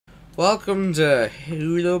Welcome to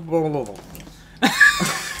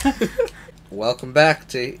Welcome back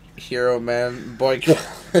to Hero Man Boy.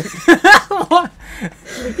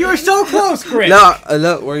 You were so close, Chris.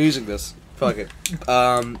 No, we're using this. Fuck it.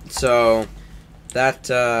 So that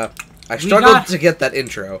I struggled to get that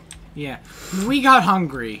intro. Yeah, we got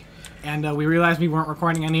hungry, and we realized we weren't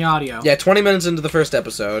recording any audio. Yeah, 20 minutes into the first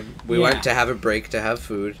episode, we went to have a break to have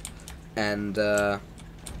food, and or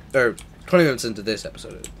 20 minutes into this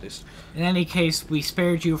episode, at least. In any case, we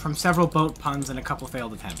spared you from several boat puns and a couple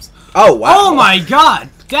failed attempts. Oh, wow. Oh, my God.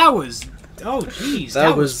 That was... Oh, jeez.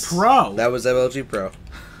 That was pro. That was MLG pro.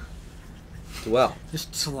 Well.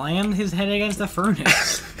 Just slammed his head against the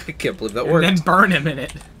furnace. I can't believe that worked. And then burn him in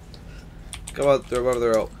it. Come on, throw him over the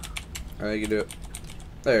rope. Alright, you can do it.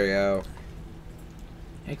 There you go.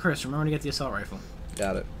 Hey, Chris, remember to get the assault rifle.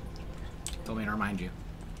 Got it. Told me to remind you.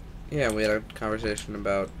 Yeah, we had a conversation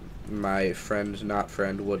about my friend, not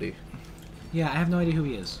friend, Woody. Yeah, I have no idea who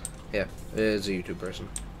he is. Yeah, it is a YouTube person.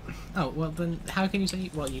 Oh, well then, how can you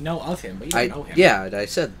say... Well, you know of him, but you don't know him. Yeah, I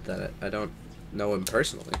said that I don't know him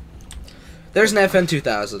personally. There's an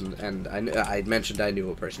FN2000, and I mentioned I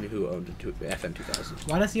knew a person who owned a FN2000.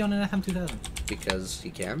 Why does he own an FM2000? Because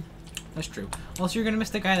he can. That's true. Also, you're gonna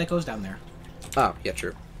miss the guy that goes down there. Oh, yeah,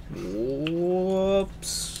 true.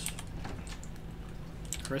 Whoops.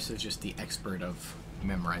 Chris is just the expert of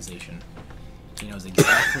memorization. He knows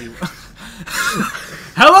exactly...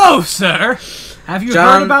 Hello, sir! Have you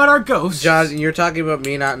heard about our ghosts? John, you're talking about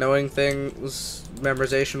me not knowing things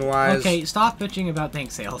memorization-wise? Okay, stop bitching about tank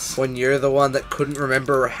sales. When you're the one that couldn't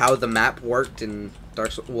remember how the map worked in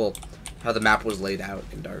Dark Souls... Well, how the map was laid out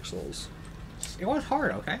in Dark Souls. It was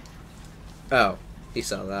hard, okay? Oh, he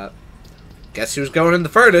saw that. Guess who's going in the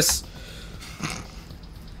furnace?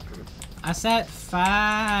 I set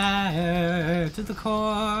fire to the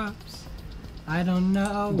corpse. I don't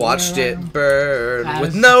know. Watched it burn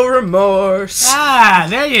with no remorse. Ah,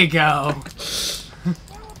 there you go.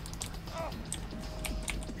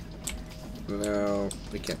 No,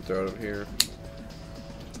 we can't throw it up here.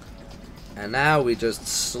 And now we just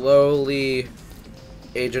slowly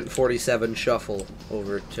Agent 47 shuffle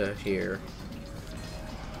over to here.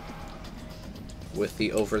 With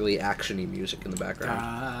the overly actiony music in the background.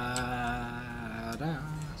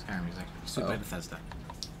 Sky music. Super Bethesda.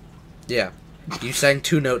 Yeah. You sang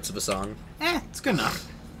 2 notes of a song. It's good enough.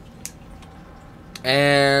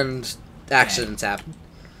 And accidents happen.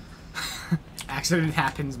 Accident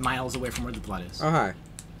happens miles away from where the blood is. Oh, hi.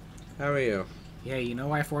 How are you? Yeah, you know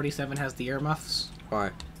why 47 has the earmuffs?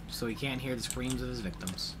 Why? So he can't hear the screams of his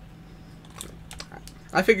victims.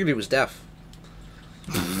 I figured he was deaf.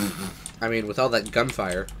 I mean, with all that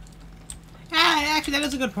gunfire. Actually, that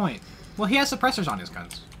is a good point. Well, he has suppressors on his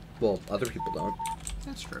guns. Well, other people don't.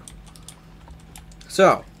 That's true.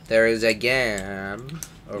 So, there is a gam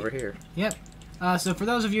over here. Yep. So for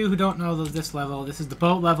those of you who don't know this level, this is the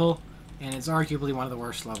boat level, and it's arguably one of the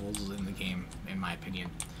worst levels in the game, in my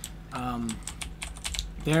opinion.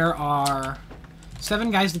 There are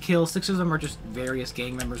 7 guys to kill. 6 of them are just various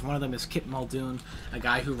gang members. One of them is Kit Muldoon, a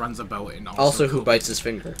guy who runs a boat and also who bites his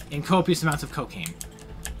finger. And copious amounts of cocaine.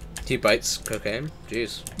 He bites cocaine?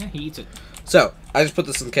 Jeez. Yeah, he eats it. So, I just put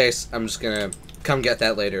this in case. I'm just gonna come get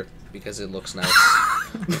that later, because it looks nice.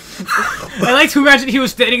 I like to imagine he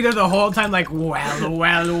was standing there the whole time like,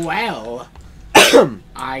 well.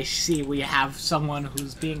 I see we have someone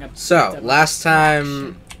who's being a... So, last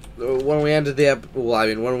time, when we ended the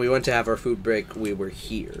when we went to have our food break, we were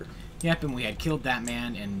here. Yep, and we had killed that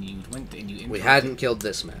man, and you went and you... We hadn't killed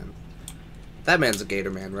this man. That man's a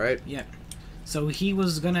gator man, right? Yep. So he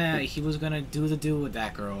was gonna do the do with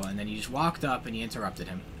that girl, and then you just walked up and you interrupted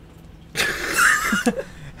him.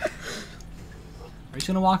 Are you just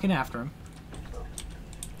gonna walk in after him?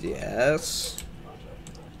 Yes.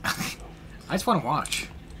 I just want to watch.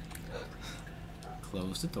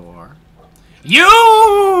 Close the door.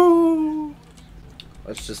 You!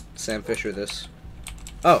 Let's just Sam Fisher this.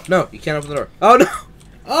 Oh, no, you can't open the door. Oh, no!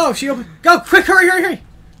 Oh, she opened. Go, quick, hurry!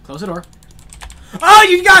 Close the door. Oh,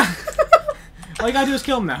 you got... All you gotta do is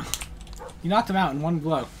kill him now. You knocked him out in one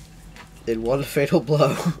blow. In one fatal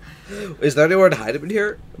blow. Is there anywhere to hide him in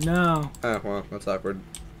here? No. Oh, well, that's awkward.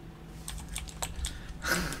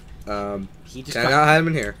 He just can I not hide him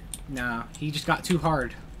in here? No, he just got too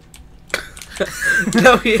hard.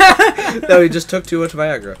 No, he just took too much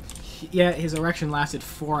Viagra. Yeah, his erection lasted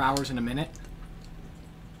 4 hours and a minute.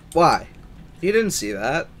 Why? He didn't see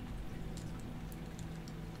that.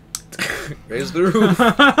 Raise the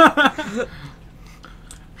roof.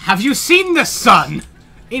 Have you seen the sun?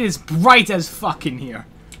 It is bright as fuck in here.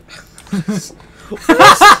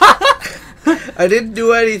 I didn't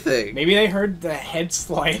do anything. Maybe they heard the head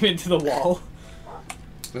slam into the wall.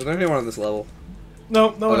 There's not anyone on this level.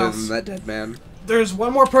 No, no one Other else. than that dead man. There's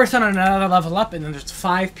one more person on another level up, and then there's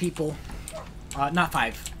 5 people. Not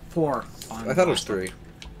 5, 4. I thought it was 3.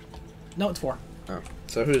 No, it's 4. Oh.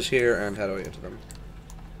 So who's here and how do I get to them?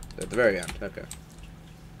 At the very end, okay.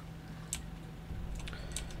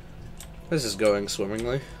 This is going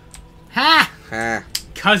swimmingly. Ha! Ha!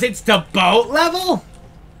 'Cause it's the boat level?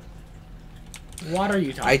 What are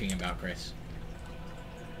you talking about, Chris?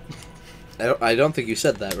 I don't think you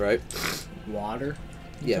said that right. Water?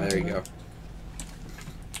 Yeah, there you go.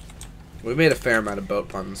 We made a fair amount of boat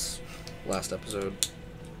puns last episode.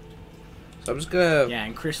 So I'm just gonna... Yeah,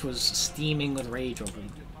 and Chris was steaming with rage over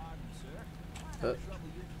them.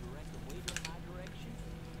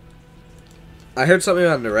 I heard something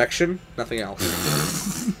about an erection, nothing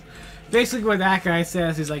else. Basically what that guy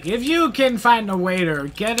says is like, if you can find a waiter,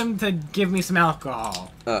 get him to give me some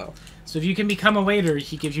alcohol. Oh. So if you can become a waiter,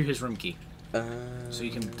 he gives you his room key. So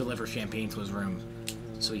you can deliver champagne to his room.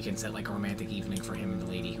 So you can set like a romantic evening for him and the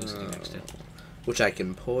lady who's sitting next to him. Which I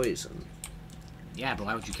can poison. Yeah, but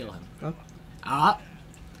why would you kill him? Oh. Ah.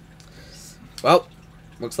 Well,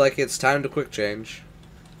 looks like it's time to quick change.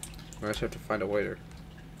 I just have to find a waiter.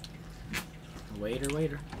 Waiter,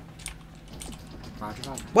 waiter. Roger,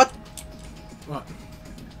 Roger. What? What?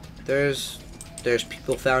 There's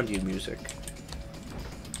people found you music.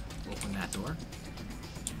 Open that door.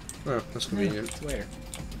 Oh, that's convenient. It's a waiter.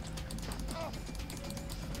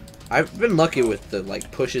 I've been lucky with the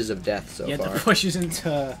like pushes of death so Yeah, far. the pushes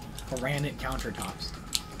into granite countertops.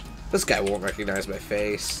 This guy won't recognize my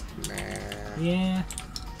face. Nah. Yeah.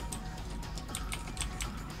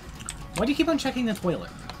 Why do you keep on checking the toilet?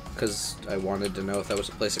 Because I wanted to know if that was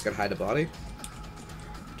a place I could hide a body.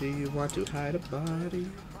 Do you want to hide a body?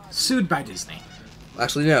 Sued by Disney.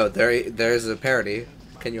 Actually, no. There's a parody.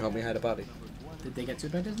 Can you help me hide a body? Did they get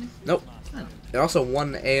sued by Disney? Nope. Oh. They also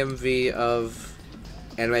won AMV of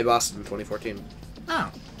Anime Boston 2014.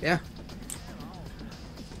 Oh. Yeah.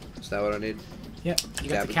 Is that what I need? Yep. You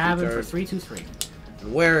got the cabin for 323.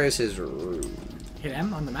 And where is his room? Hit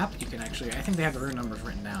M on the map. You can actually. I think they have the room numbers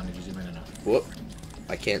written down. Did you zoom in enough? Whoop.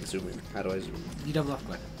 I can't zoom in. How do I zoom in? You double left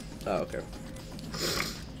click. Oh, okay.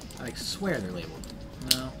 I swear they're labeled.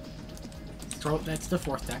 No. That's the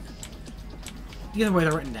 4th deck. Either way,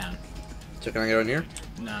 they're written down. So can I go in here?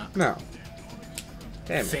 No. No.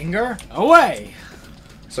 Damn it. Finger away.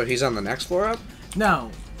 So he's on the next floor up?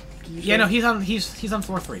 No. Yeah, no, he's on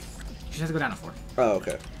floor 3. You just have to go down a floor. Oh,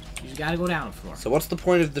 okay. You just gotta go down a floor. So what's the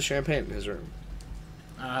point of the champagne in his room?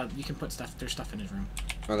 You can put stuff. There's stuff in his room.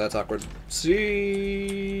 Oh, that's awkward. See,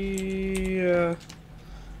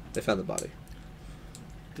 they found the body.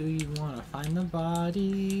 Do you want to find the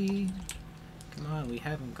body? Come on, we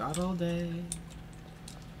haven't got all day.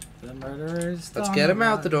 The murderer's Let's get him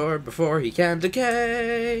out the door before he can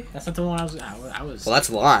decay. That's not the one I was. Well, that's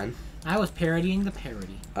the line. I was parodying the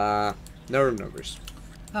parody. No room numbers.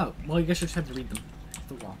 Oh, well, I guess you just have to read them off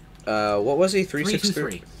the wall. What was he?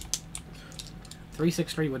 363.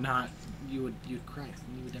 363 would not. You'd cry.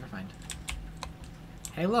 You would never find.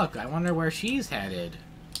 Hey, look! I wonder where she's headed.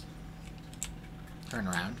 Turn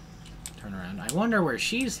around. Turn around. I wonder where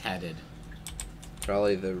she's headed.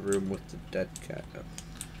 Probably the room with the dead cat. Oh.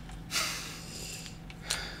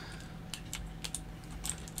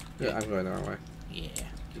 Yeah, I'm going the wrong way. Yeah,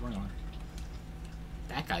 keep on going.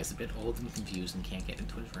 That guy's a bit old and confused and can't get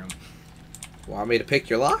into his room. Want me to pick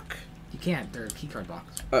your lock? You can't. They're a keycard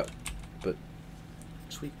box. Oh, but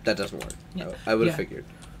Sweet. that doesn't work. Yeah. Oh, I would have figured.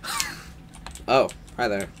 Oh, hi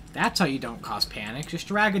there. That's how you don't cause panic. Just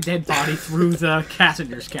drag a dead body through the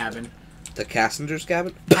passenger's cabin. The passenger's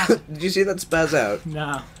cabin? Did you see that spaz out?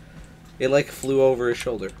 No. It like flew over his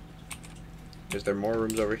shoulder. Is there more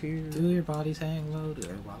rooms over here? Do your bodies hang low? Do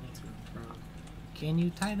their wobble through the frog? Can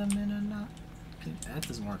you tie them in a knot? That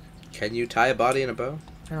doesn't work. Can you tie a body in a bow?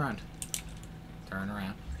 Turn around. Turn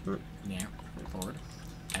around. Yeah. Forward.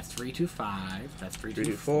 That's 325. That's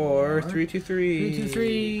 324. 323.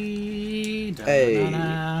 323. Hey.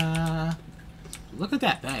 Look at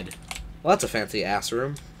that bed. Well, that's a fancy ass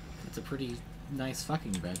room. It's a pretty nice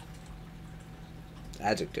fucking bed.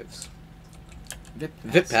 Adjectives. VIP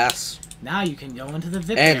pass. VIP pass. Now you can go into the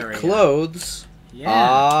VIP and area. And clothes. Yeah.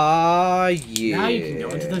 Ah, yeah. Now you can go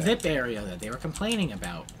into the VIP area that they were complaining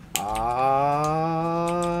about.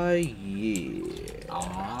 Ah, yeah.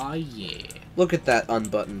 Ah, yeah. Look at that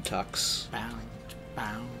unbuttoned tux. Bound,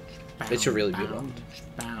 bound, bound. It's a really good bound, one.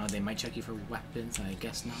 Bound. They might check you for weapons. I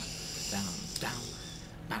guess not. Bound, down,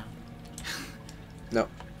 bound. No.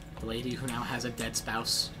 The lady who now has a dead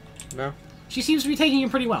spouse. No. She seems to be taking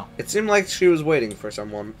it pretty well. It seemed like she was waiting for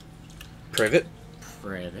someone. Privet?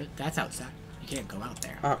 Privet? That's outside. You can't go out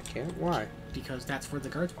there. Oh, I can't? Why? Because that's where the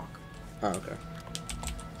guards walk. Oh, okay.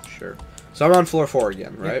 Sure. So I'm on floor 4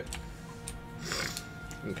 again, right?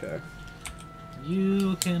 Yep. Okay.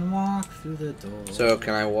 You can walk through the door. So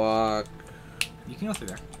can I walk? You can go through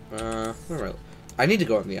there. Where am I need to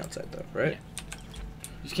go on the outside though, right? Yeah.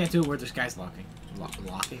 You just can't do it where this guy's locking.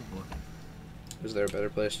 Locking? Is there a better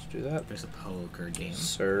place to do that? There's a poker game.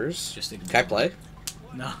 Sirs. Just can I play?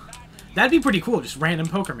 No. That'd be pretty cool, just random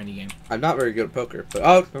poker minigame. I'm not very good at poker, but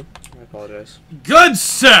oh, no, I apologize. Good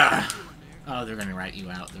sir! Oh, they're gonna write you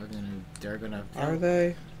out. They're gonna Are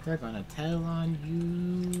they? They're gonna tell on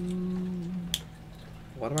you.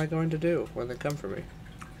 What am I going to do when they come for me?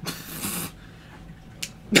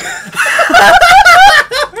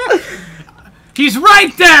 He's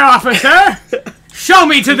right there, officer! Show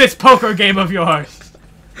me to this poker game of yours!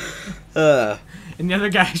 And the other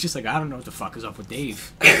guy's just like, I don't know what the fuck is up with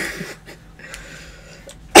Dave.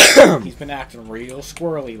 He's been acting real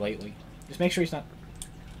squirrely lately. Just make sure he's not...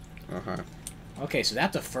 Uh-huh. Okay, so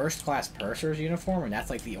that's a first-class purser's uniform, and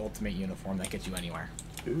that's like the ultimate uniform that gets you anywhere.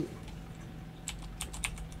 Ooh.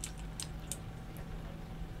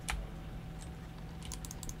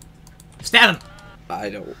 Stab him!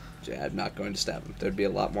 I'm not going to stab him. There'd be a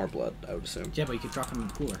lot more blood, I would assume. Yeah, but you could drop him in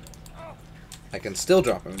the cooler. I can still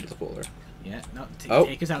drop him into the cooler. Yeah, no, Oh.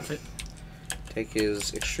 Take his outfit. Take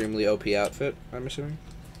his extremely OP outfit, I'm assuming?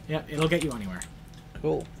 Yeah, it'll get you anywhere.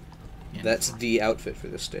 Cool. Yeah. That's the outfit for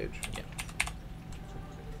this stage. Yeah.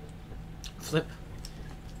 Flip.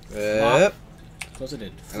 Yep. Close it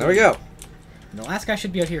in. And there we go. And the last guy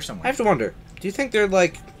should be out here somewhere. I have to wonder, do you think they're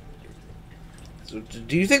like...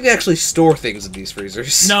 Do you think they actually store things in these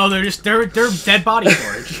freezers? No, they're dead body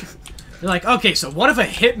storage. They're like, okay, so what if a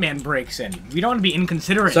hitman breaks in? We don't want to be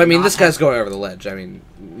inconsiderate. So, I mean, this guy's going over the ledge. I mean,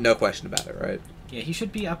 no question about it, right? Yeah, he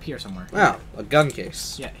should be up here somewhere. Oh, a gun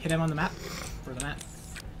case. Yeah, hit him on the map. For the map.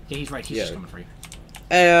 Yeah, he's right. He's just coming for you.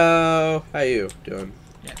 Heyo, how you doing?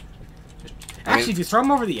 Yeah. Actually, if you throw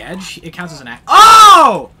him over the edge, it counts as an act.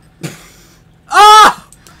 Oh! Oh!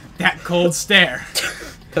 That cold stare.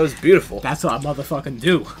 That was beautiful. That's what I motherfucking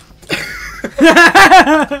do.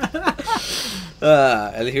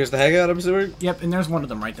 And here's the hangout, I'm assuming? Yep, and there's one of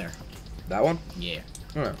them right there. That one? Yeah.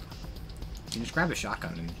 Alright. You can just grab a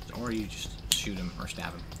shotgun, or you just shoot him or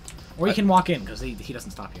stab him. Or you can walk in, because he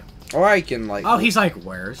doesn't stop you. Or I can, like... Oh, he's like,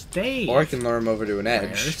 where's Dave? Or I can lure him over to an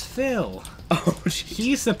edge. Where's Phil? Oh, jeez.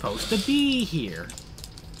 He's supposed to be here.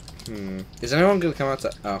 Is anyone gonna come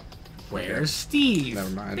outside? Oh. Where's Okay. Steve? Never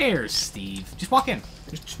mind. There's Steve. Just walk in.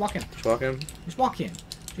 Just walk in. Just walk in? Just walk in.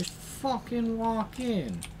 Just fucking walk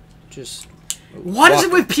in. Just... What is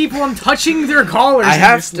it with people and touching their collars? I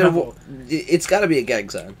have this to... level? It's gotta be a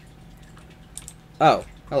gag sign. Oh.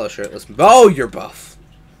 Hello, shirtless. Oh, you're buff.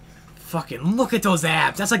 Fucking look at those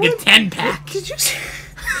abs. That's like a 10-pack. Did you see?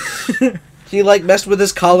 He, like, messed with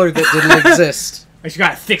his collar that didn't exist. I just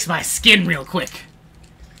gotta fix my skin real quick.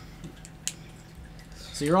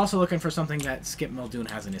 So you're also looking for something that Skip Muldoon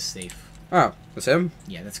has in his safe. Oh, that's him?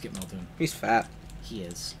 Yeah, that's Skip Muldoon. He's fat. He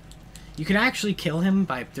is. You can actually kill him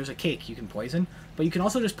by... There's a cake you can poison, but you can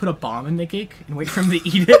also just put a bomb in the cake and wait for him to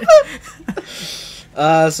eat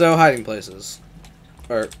it. So hiding places.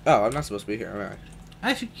 Or, oh, I'm not supposed to be here, am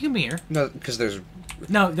I? Actually, you can be here. No, because there's...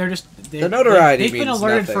 No, they're just... The notoriety They've been means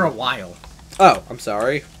alerted nothing. for a while. Oh, I'm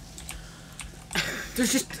sorry.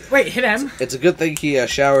 There's just... Wait, hit him. It's a good thing he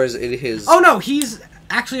showers in his... Oh, no, he's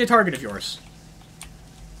actually a target of yours.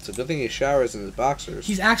 It's a good thing he showers in his boxers.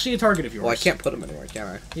 He's actually a target of yours. Well, I can't put him anywhere, can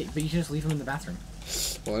I? Yeah, but you can just leave him in the bathroom.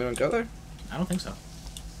 Will anyone go there? I don't think so.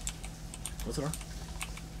 Close the door.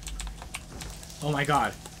 Oh my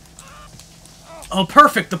god. Oh,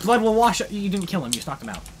 perfect! The blood will wash... You didn't kill him, you just knocked him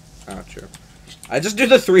out. Oh, true. I just do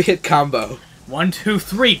the 3-hit combo. 1, 2,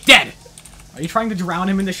 3, dead! Are you trying to drown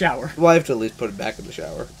him in the shower? Well, I have to at least put him back in the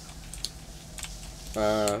shower.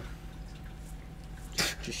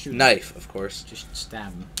 Just shoot him. Knife, of course. Just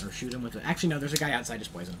stab him. Or shoot him with it. Actually, no, there's a guy outside,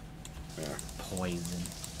 just poison him. Yeah. Poison.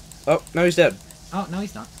 Oh, no, he's dead. Oh, no,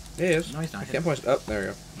 he's not. Yeah, he is. No, he's not. I can't poison... Oh, there we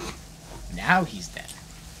go. Now he's dead.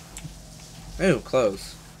 Ooh,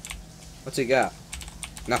 clothes. What's he got?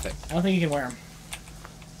 Nothing. I don't think you can wear him.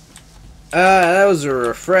 That was a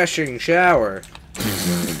refreshing shower.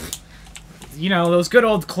 You know, those good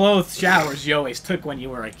old clothes showers you always took when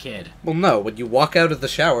you were a kid. Well, no. When you walk out of the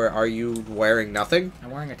shower, are you wearing nothing?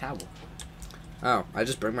 I'm wearing a towel. Oh, I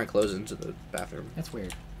just bring my clothes into the bathroom. That's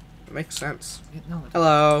weird. It makes sense. No,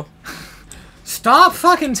 Hello. stop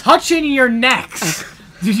fucking touching your necks!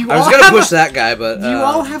 Did you I was all gonna have push that guy, but... Do you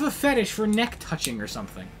all have a fetish for neck touching or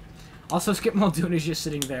something? Also, Skip Muldoon is just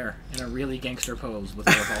sitting there in a really gangster pose with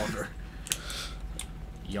a revolver.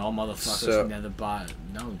 Y'all motherfuckers never bought.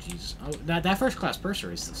 No, Jesus. Oh, that first class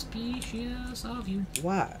purser is suspicious of you.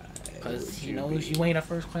 Why? Because he knows you ain't a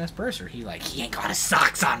first class purser. He ain't got his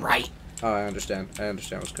socks on right. Oh, I understand. I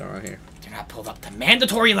understand what's going on here. You're not pulled up to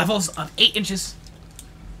mandatory levels of 8 inches.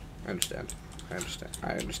 I understand. I understand.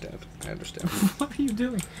 I understand. I understand. What are you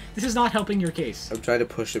doing? This is not helping your case. I'm trying to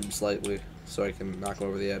push him slightly so I can knock him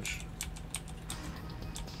over the edge.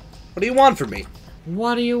 What do you want from me?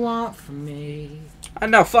 What do you want from me?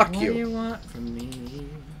 No, fuck you. you. What do you want from me?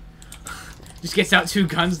 Just gets out 2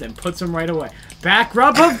 guns, then puts them right away. Back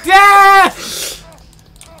rub of death!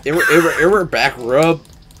 We're back rub.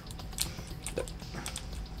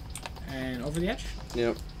 And over the edge?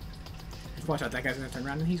 Yep. Watch out, that guy's gonna turn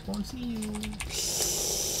around and he's going to see you.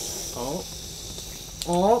 Oh.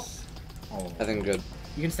 Oh. Oh. I think I'm good.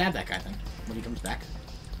 You can stab that guy then, when he comes back.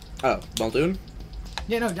 Oh, Muldoon?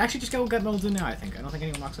 Yeah, no, actually just go get Muldoon now, I think. I don't think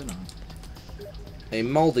anyone walks in on him. Hey,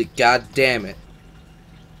 Moldy, god damn it.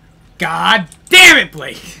 God damn it,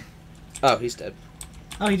 Blake! Oh, he's dead.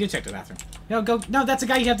 Oh, he did check the bathroom. No, go. No, that's a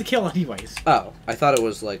guy you have to kill anyways. Oh, I thought it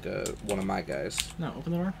was like one of my guys. No,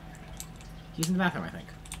 open the door. He's in the bathroom, I think.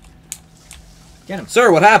 Get him.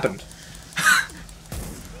 Sir, what happened?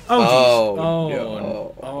 Oh,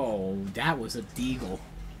 no. Oh, that was a deagle.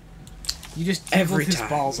 You just Every his time.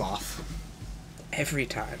 balls off. Every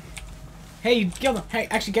time. Hey, you killed him. Hey,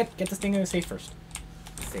 actually, get this thing in the safe first.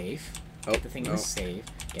 Safe. Oh, Get the thing in no. his safe.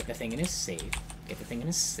 Get the thing in his safe. Get the thing in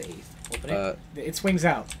his safe. Open Uh, it. It swings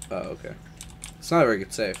out. Oh, okay. It's not a very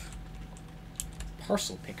good safe.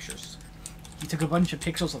 Parcel pictures. You took a bunch of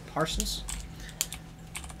pixels of parcels?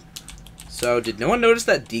 So, did no one notice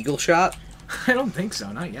that deagle shot? I don't think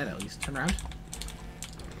so. Not yet, at least. Turn around.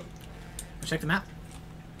 Check the map.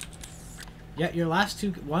 Yeah, your last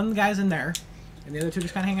 2... One guy's in there, and the other 2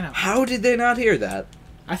 just kind of hanging out. How did they not hear that?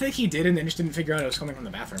 I think he did, and then just didn't figure out it was coming from the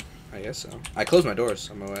bathroom. I guess so. I closed my doors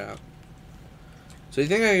on my way out. So you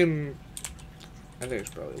think I can... I think I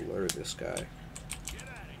should probably lure this guy.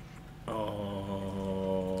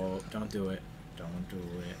 Oh, don't do it. Don't do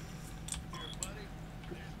it.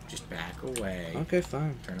 Just back away. Okay,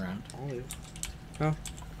 fine. Turn around. I'll leave. Oh, I'll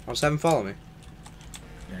just have him follow me.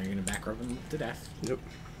 Now you're gonna back rub him to death. Yep.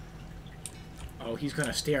 Oh, he's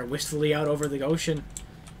gonna stare wistfully out over the ocean.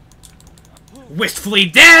 Wistfully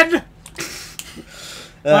dead!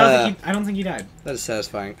 I don't think he died. That is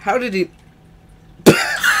satisfying. How did he...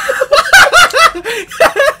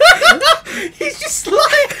 He's just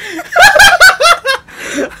lying!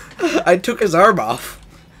 I took his arm off.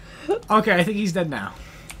 Okay, I think he's dead now.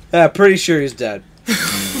 Pretty sure he's dead.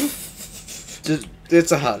 Just,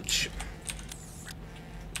 it's a hunch.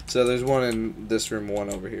 So there's one in this room, one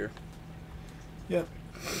over here. Yep.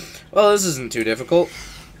 Well, this isn't too difficult.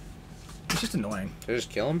 It's just annoying. Can I just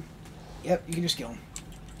kill him? Yep, you can just kill him.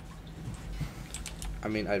 I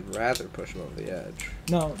mean, I'd rather push him over the edge.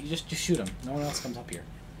 No, you just shoot him. No one else comes up here.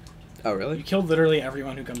 Oh, You really? killed literally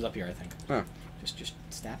everyone who comes up here, I think. Huh. Just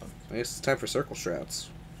stab him. I guess it's time for circle strats.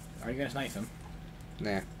 Are you gonna knife him?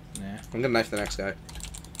 Nah. Nah. I'm gonna knife the next guy.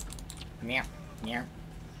 Yeah. Yeah.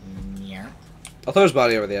 Yeah. I'll throw his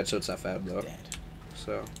body over the edge so it's not fab, though. Dead.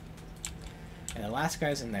 So. And the last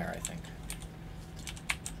guy's in there, I think.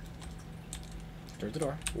 Through the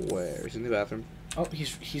door. Where? He's in the bathroom. Oh,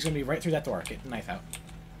 he's gonna be right through that door. Get the knife out.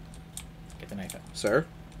 Get the knife out. Sir?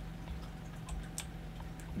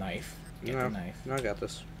 Knife. Get No. the knife. No, I got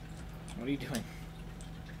this. What are you doing?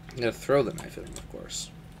 I'm gonna throw the knife at him, of course.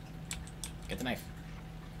 Get the knife.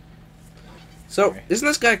 So, Okay. isn't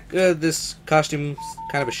this guy, this costume,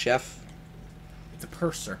 kind of a chef? It's a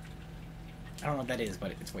purser. I don't know what that is,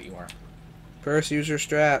 but it's what you are. Purse user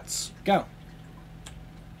strats. Go.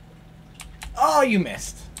 Oh, you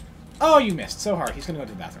missed. Oh, you missed so hard. He's gonna go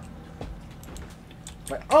to the bathroom.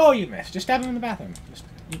 But oh, you missed. Just stab him in the bathroom. Just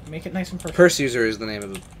make it nice and perfect. Purse user is the name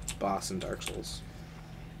of the boss in Dark Souls.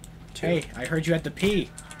 2. Hey, I heard you had to pee.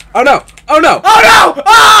 Oh no! Oh no! Oh no!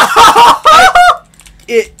 Oh!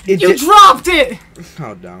 You Dropped it!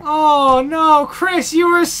 Oh no. Oh no, Chris,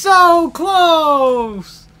 you were so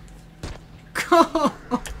close!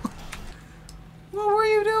 What were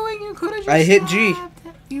you doing? You could have just I hit G. stabbed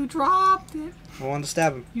it. You dropped it. I wanted to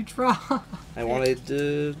stab him. You dropped I wanted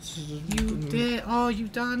to... You did. Oh, you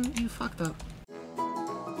done. You fucked up.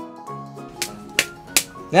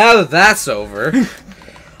 Now that that's over,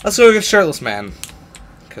 let's go get Shirtless Man.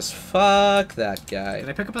 Because fuck that guy. Did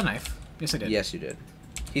I pick up a knife? Yes, I did. Yes, you did.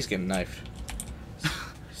 He's getting knifed.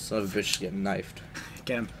 Son of a bitch is getting knifed.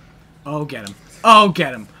 Get him. Oh, get him. Oh,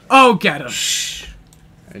 get him. Oh, get him. Shh.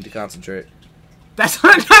 I need to concentrate. That's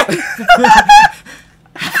what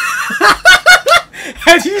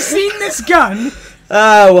Have you seen this gun?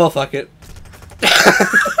 Well, fuck it.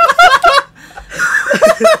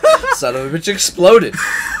 Son of a bitch exploded.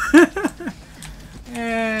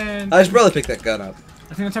 And I should probably pick that gun up.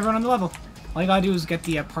 I think that's everyone on the level. All you gotta do is get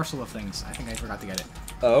the parcel of things. I think I forgot to get it.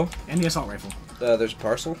 Oh? And the assault rifle. There's a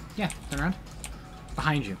parcel? Yeah, turn around.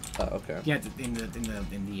 Behind you. Oh, okay. Yeah, in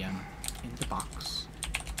the box.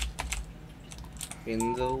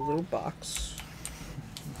 In the little box.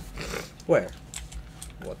 Where?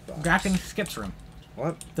 What box? Grafting skips room.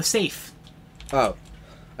 What? The safe. Oh.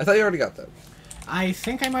 I thought you already got that. I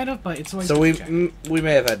think I might have, but it's always So good to check. we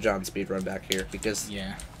may have had John speedrun back here because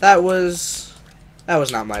Yeah. that was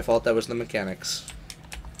not my fault. That was the mechanics.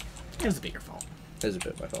 It was a bigger fault. It was a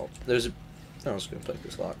bit my fault. I was gonna play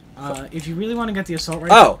this lot. If you really want to get the assault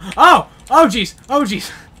rifle. Oh jeez. Oh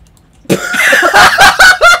jeez.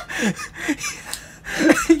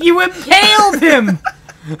 You impaled him.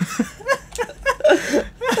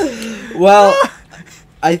 Well,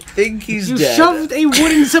 I think he's You dead. shoved a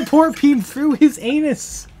wooden support beam through his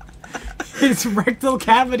anus. His rectal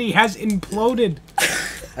cavity has imploded.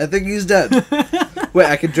 I think he's dead. Wait,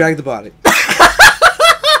 I can drag the body.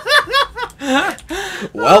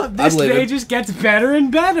 Well, this I'm day leaving. just gets better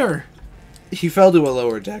and better. He fell to a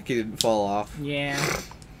lower deck. He didn't fall off. Yeah.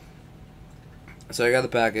 So I got the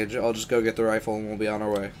package. I'll just go get the rifle and we'll be on our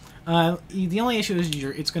way. The only issue is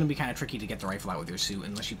it's going to be kind of tricky to get the rifle out with your suit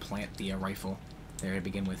unless you plant the rifle there to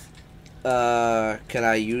begin with. Can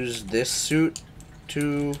I use this suit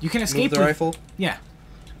to You can escape move the with- rifle? Yeah.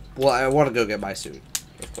 Well, I want to go get my suit,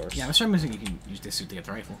 of course. Yeah, I'm sure you can use this suit to get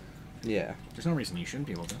the rifle. Yeah. There's no reason you shouldn't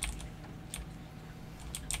be able to.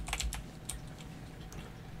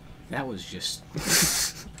 That was just...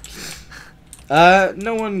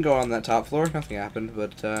 No one go on that top floor. Nothing happened,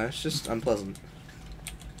 but it's just unpleasant.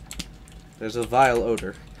 There's a vile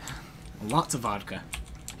odor. Lots of vodka.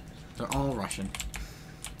 They're all Russian.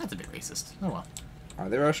 That's a bit racist. Oh well. Are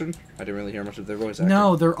they Russian? I didn't really hear much of their voice acting.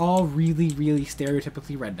 No, they're all really, really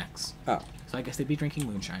stereotypically rednecks. Oh. So I guess they'd be drinking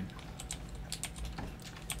moonshine.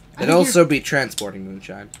 They'd also be transporting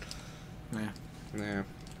moonshine. Yeah, Yeah.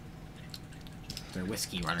 they're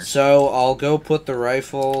whiskey runners. So I'll go put the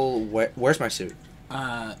rifle. Where's my suit?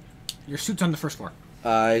 Your suit's on the first floor.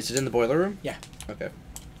 Is it in the boiler room? Yeah. Okay.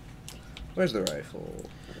 Where's the rifle?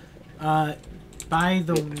 By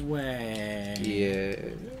the way... Yeah.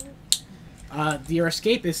 Your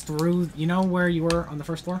escape is through... You know where you were on the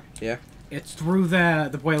first floor? Yeah. It's through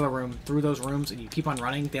the boiler room, through those rooms, and you keep on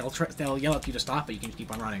running. They'll yell at you to stop, but you can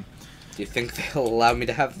keep on running. Do you think they'll allow me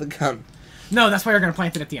to have the gun? No, that's why you're gonna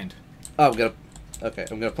plant it at the end. Oh, I'm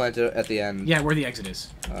gonna plant it at the end. Yeah, where the exit is.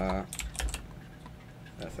 FM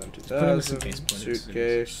Put it in the 2000 suitcase, put it in the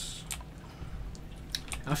suitcase.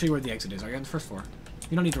 I'll show you where the exit is. Are you on the first floor?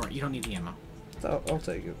 You don't need the ammo. I'll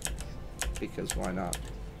take it because why not?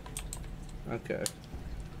 Okay.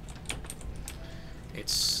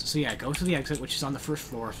 So yeah, go to the exit, which is on the first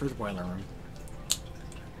floor through the boiler room.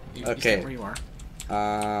 You Okay. see where you are. Check the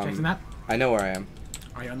Um, map. I know where I am.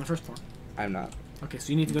 Are you on the first floor? I'm not. Okay, so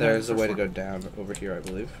you need to go There's down a to the way to first go down over here, I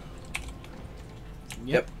believe. floor.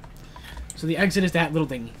 Yep. So the exit is that little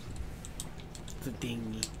dinghy. The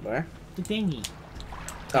dinghy. Where? The dinghy.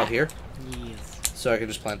 Oh, here? Yes. So I can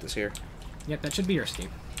just plant this here. Yep, that should be your escape.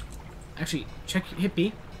 Actually, hit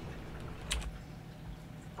B.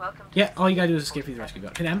 Welcome to Yeah, all you gotta do is escape through the rescue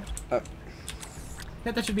boat. Hit M. Oh.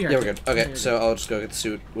 Yeah, that should be your Yeah, we're escape. good. Okay, There so you go. I'll just go get the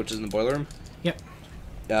suit, which is in the boiler room. Yep.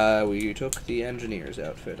 We took the engineer's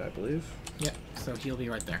outfit, I believe. Yep, so he'll be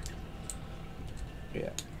right there. Yeah.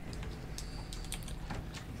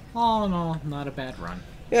 Oh no, not a bad run.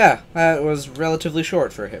 Yeah, that was relatively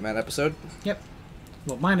short for a Hitman episode. Yep.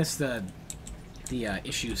 Well, minus the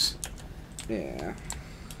issues. Yeah.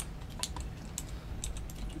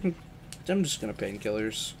 I'm just gonna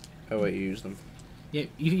painkillers. Oh wait, you use them. Yeah,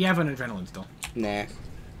 you have an adrenaline still. Nah.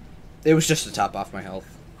 It was just to top off my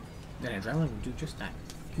health. Then adrenaline will do just that.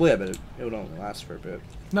 Well, yeah, but it would only last for a bit.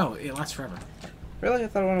 No, it lasts forever. Really? I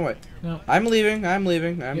thought it went away. No. I'm leaving, I'm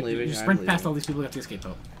leaving, I'm You leaving, just I'm sprint leaving. past all these people at the escape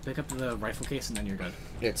boat. Pick up the rifle case and then you're good.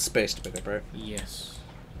 It's space to pick up, right? Yes.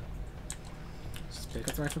 Just pick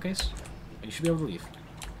up the rifle case, and you should be able to leave.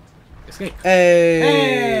 Escape. Hey!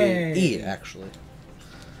 Hey! E, actually.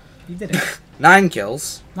 You did it. 9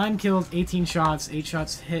 kills. 9 kills, 18 shots, 8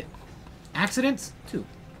 shots hit. Accidents? 2.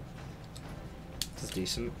 This is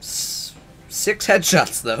decent. 6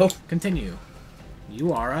 headshots, though. Continue.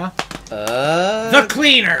 You are a... The The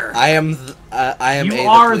cleaner! I am You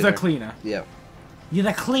are the cleaner. Yep. You're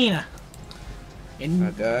the cleaner. And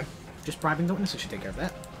Okay. just bribing the witnesses should take care of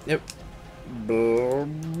that. Yep.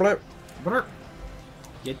 Blurp. Blurp.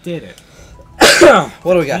 You did it.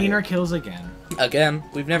 What do we got? Cleaner kills again. Again?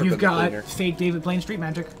 We've never You've been the got cleaner. fake David Blaine street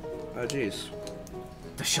magic. Oh, jeez.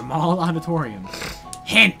 The Shamal Auditorium.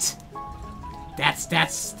 Hint.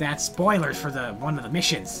 That's spoilers for one of the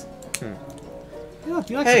missions. Hey, look,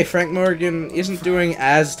 Hey, Frank Morgan isn't doing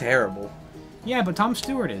as terrible. Yeah, but Tom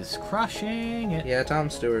Stewart is crushing it. Yeah, Tom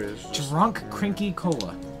Stewart is. Drunk Crinky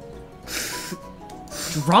Cola.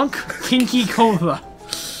 Drunk Kinky Cola.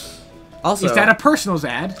 Also, Is that a personals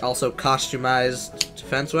ad? Also, costumized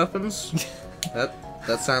defense weapons.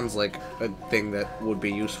 that sounds like a thing that would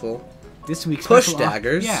be useful. This week's Push special offer-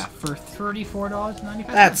 daggers. Yeah, for $34.95.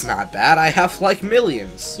 That's not bad. I have like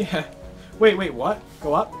millions. Yeah. Wait, what?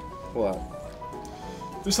 Go up. What?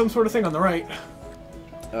 There's some sort of thing on the right.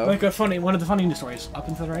 Oh. Like one of the funny news stories. Up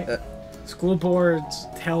and to the right. School boards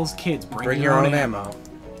tells kids bring your own ammo.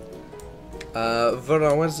 Voted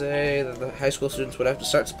on Wednesday that the high school students would have to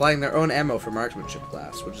start supplying their own ammo for marksmanship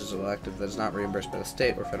class, which is an elective that is not reimbursed by the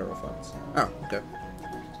state or federal funds. Oh, okay.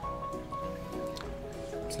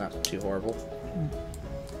 It's not too horrible.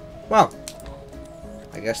 Well,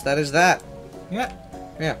 I guess that is that. Yeah.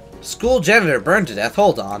 Yeah. School janitor burned to death.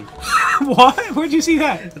 Hold on. What? Where'd you see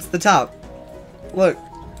that? It's the top. Look.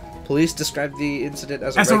 Police described the incident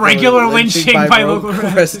as a regular lynching by local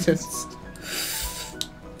residents.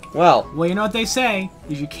 Well, you know what they say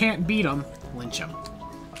is you can't beat them, lynch them.